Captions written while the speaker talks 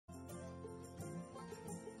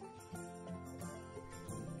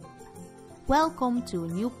Welcome to a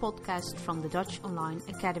new podcast from the Dutch Online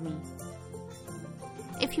Academy.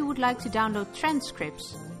 If you would like to download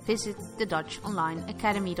transcripts, visit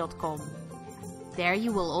thedutchonlineacademy.com. There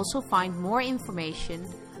you will also find more information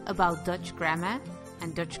about Dutch grammar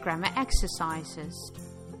and Dutch grammar exercises.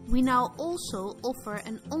 We now also offer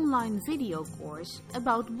an online video course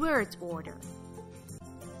about word order.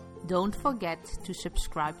 Don't forget to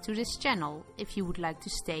subscribe to this channel if you would like to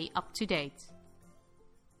stay up to date.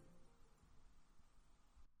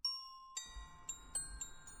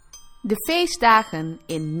 De feestdagen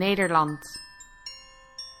in Nederland.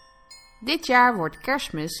 Dit jaar wordt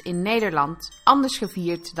Kerstmis in Nederland anders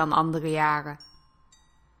gevierd dan andere jaren.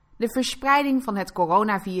 De verspreiding van het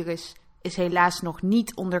coronavirus is helaas nog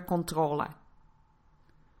niet onder controle.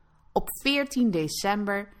 Op 14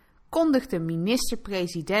 december kondigde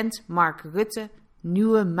minister-president Mark Rutte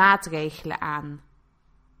nieuwe maatregelen aan.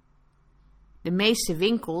 De meeste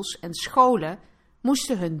winkels en scholen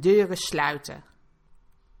moesten hun deuren sluiten.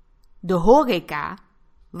 De horeca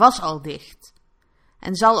was al dicht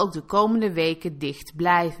en zal ook de komende weken dicht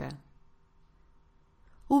blijven.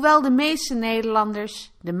 Hoewel de meeste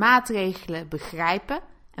Nederlanders de maatregelen begrijpen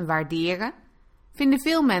en waarderen, vinden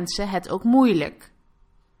veel mensen het ook moeilijk.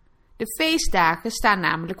 De feestdagen staan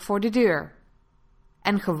namelijk voor de deur.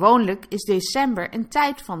 En gewoonlijk is december een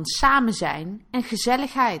tijd van samen zijn en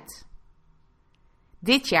gezelligheid.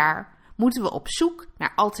 Dit jaar moeten we op zoek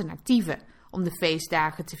naar alternatieven om de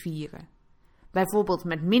feestdagen te vieren. Bijvoorbeeld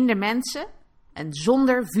met minder mensen en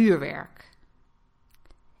zonder vuurwerk.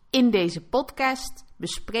 In deze podcast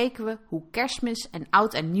bespreken we hoe Kerstmis en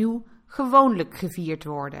Oud en Nieuw gewoonlijk gevierd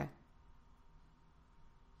worden.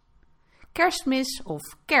 Kerstmis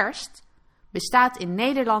of kerst bestaat in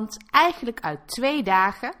Nederland eigenlijk uit 2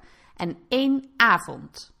 dagen en 1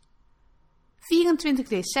 avond. 24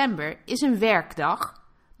 december is een werkdag,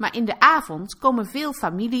 maar in de avond komen veel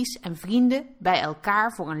families en vrienden bij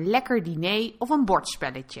elkaar voor een lekker diner of een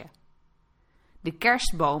bordspelletje. De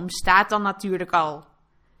kerstboom staat dan natuurlijk al.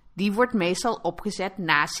 Die wordt meestal opgezet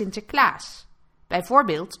na Sinterklaas,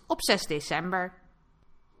 bijvoorbeeld op 6 december.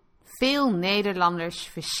 Veel Nederlanders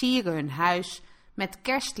versieren hun huis met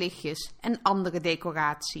kerstlichtjes en andere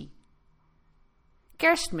decoratie.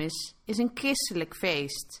 Kerstmis is een christelijk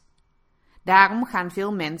feest. Daarom gaan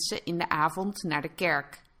veel mensen in de avond naar de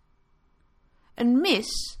kerk. Een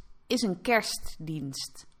mis is een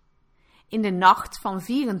kerstdienst. In de nacht van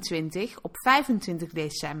 24 op 25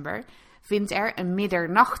 december vindt er een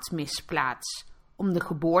middernachtmis plaats om de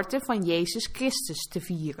geboorte van Jezus Christus te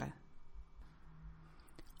vieren.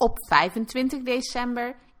 Op 25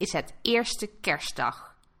 december is het eerste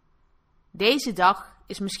kerstdag. Deze dag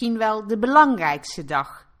is misschien wel de belangrijkste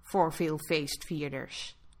dag voor veel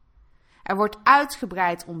feestvierders. Er wordt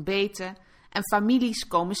uitgebreid ontbeten en families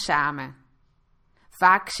komen samen.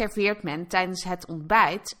 Vaak serveert men tijdens het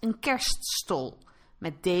ontbijt een kerststol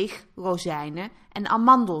met deeg, rozijnen en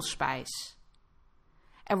amandelspijs.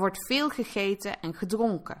 Er wordt veel gegeten en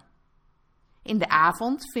gedronken. In de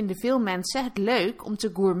avond vinden veel mensen het leuk om te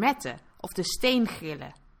gourmetten of te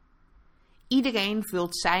steengrillen. Iedereen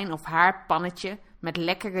vult zijn of haar pannetje met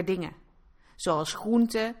lekkere dingen, zoals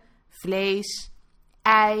groenten, vlees,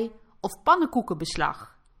 ei of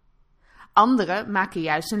pannenkoekenbeslag. Anderen maken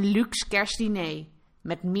juist een luxe kerstdiner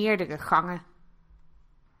met meerdere gangen.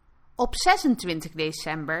 Op 26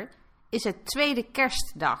 december is het tweede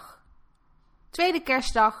kerstdag. Tweede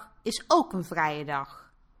kerstdag is ook een vrije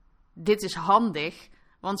dag. Dit is handig,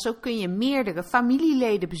 want zo kun je meerdere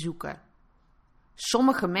familieleden bezoeken.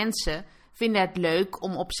 Sommige mensen vinden het leuk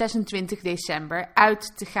om op 26 december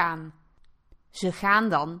uit te gaan. Ze gaan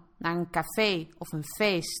dan naar een café of een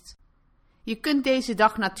feest. Je kunt deze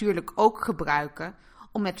dag natuurlijk ook gebruiken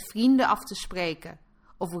om met vrienden af te spreken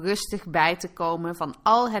of rustig bij te komen van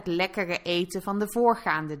al het lekkere eten van de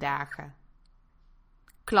voorgaande dagen.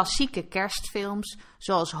 Klassieke kerstfilms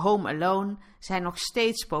zoals Home Alone zijn nog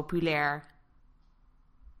steeds populair.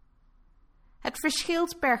 Het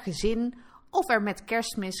verschilt per gezin of er met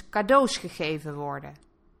Kerstmis cadeaus gegeven worden.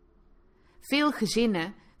 Veel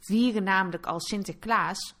gezinnen vieren namelijk al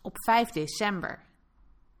Sinterklaas op 5 december.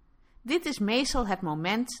 Dit is meestal het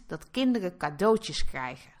moment dat kinderen cadeautjes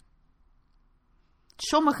krijgen.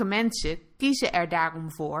 Sommige mensen kiezen er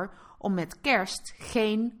daarom voor om met kerst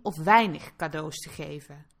geen of weinig cadeaus te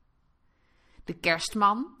geven. De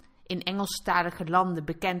kerstman, in Engelstalige landen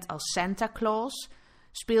bekend als Santa Claus,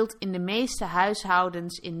 speelt in de meeste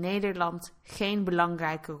huishoudens in Nederland geen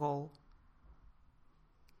belangrijke rol.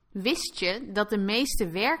 Wist je dat de meeste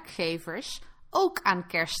werkgevers ook aan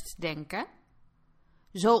kerst denken?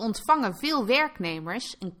 Zo ontvangen veel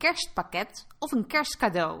werknemers een kerstpakket of een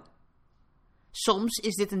kerstcadeau. Soms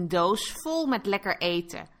is dit een doos vol met lekker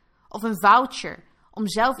eten of een voucher om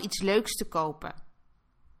zelf iets leuks te kopen.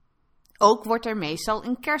 Ook wordt er meestal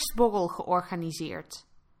een kerstborrel georganiseerd.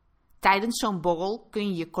 Tijdens zo'n borrel kun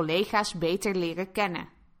je je collega's beter leren kennen.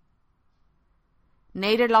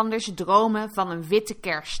 Nederlanders dromen van een witte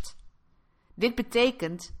kerst. Dit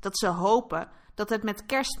betekent dat ze hopen dat het met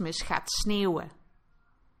Kerstmis gaat sneeuwen.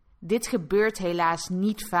 Dit gebeurt helaas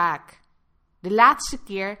niet vaak. De laatste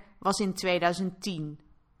keer was in 2010.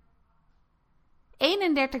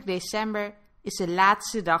 31 december is de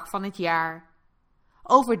laatste dag van het jaar.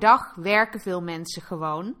 Overdag werken veel mensen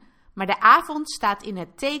gewoon, maar de avond staat in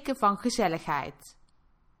het teken van gezelligheid.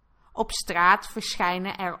 Op straat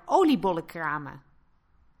verschijnen er oliebollenkramen.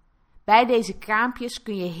 Bij deze kraampjes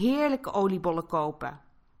kun je heerlijke oliebollen kopen.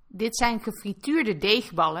 Dit zijn gefrituurde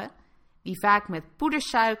deegballen die vaak met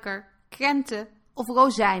poedersuiker, krenten of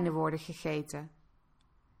rozijnen worden gegeten.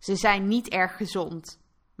 Ze zijn niet erg gezond,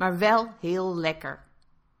 maar wel heel lekker.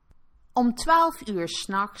 Om 12 uur 's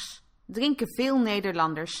nachts drinken veel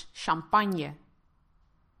Nederlanders champagne.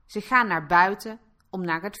 Ze gaan naar buiten om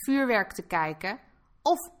naar het vuurwerk te kijken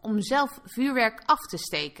of om zelf vuurwerk af te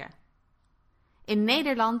steken. In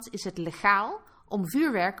Nederland is het legaal om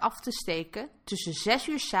vuurwerk af te steken tussen 6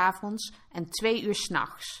 uur 's avonds en 2 uur 's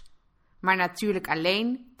nachts, maar natuurlijk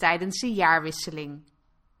alleen tijdens de jaarwisseling.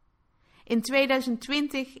 In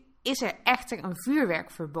 2020 is er echter een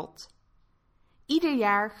vuurwerkverbod. Ieder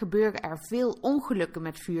jaar gebeuren er veel ongelukken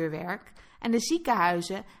met vuurwerk en de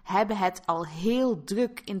ziekenhuizen hebben het al heel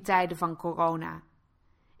druk in tijden van corona.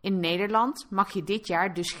 In Nederland mag je dit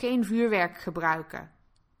jaar dus geen vuurwerk gebruiken.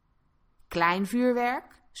 Klein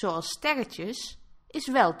vuurwerk, zoals sterretjes, is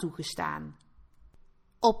wel toegestaan.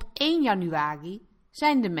 Op 1 januari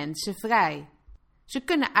zijn de mensen vrij. Ze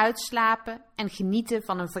kunnen uitslapen en genieten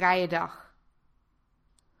van een vrije dag.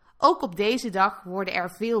 Ook op deze dag worden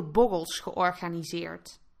er veel borrels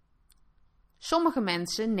georganiseerd. Sommige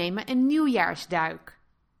mensen nemen een nieuwjaarsduik.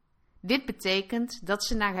 Dit betekent dat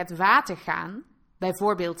ze naar het water gaan,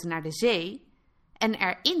 bijvoorbeeld naar de zee, en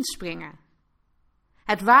erin springen.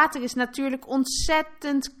 Het water is natuurlijk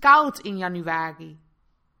ontzettend koud in januari.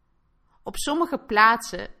 Op sommige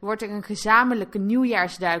plaatsen wordt er een gezamenlijke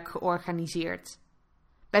nieuwjaarsduik georganiseerd.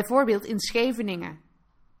 Bijvoorbeeld in Scheveningen.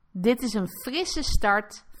 Dit is een frisse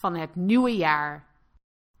start van het nieuwe jaar.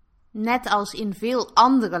 Net als in veel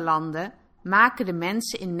andere landen maken de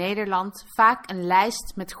mensen in Nederland vaak een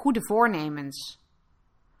lijst met goede voornemens.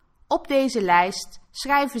 Op deze lijst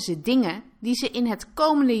schrijven ze dingen die ze in het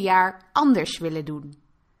komende jaar anders willen doen.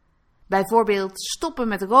 Bijvoorbeeld stoppen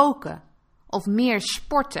met roken of meer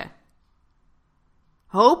sporten.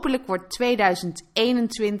 Hopelijk wordt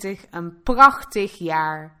 2021 een prachtig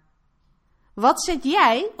jaar. Wat zet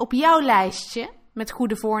jij op jouw lijstje met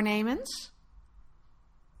goede voornemens?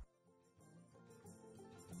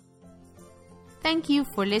 Thank you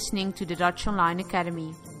for listening to the Dutch Online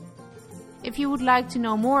Academy. If you would like to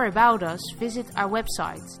know more about us, visit our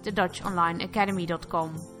website,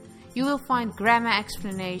 thedutchonlineacademy.com. You will find grammar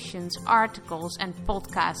explanations, articles and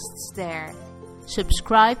podcasts there.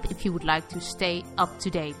 Subscribe if you would like to stay up to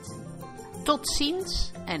date. Tot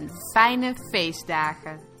ziens en fijne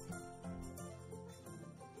feestdagen!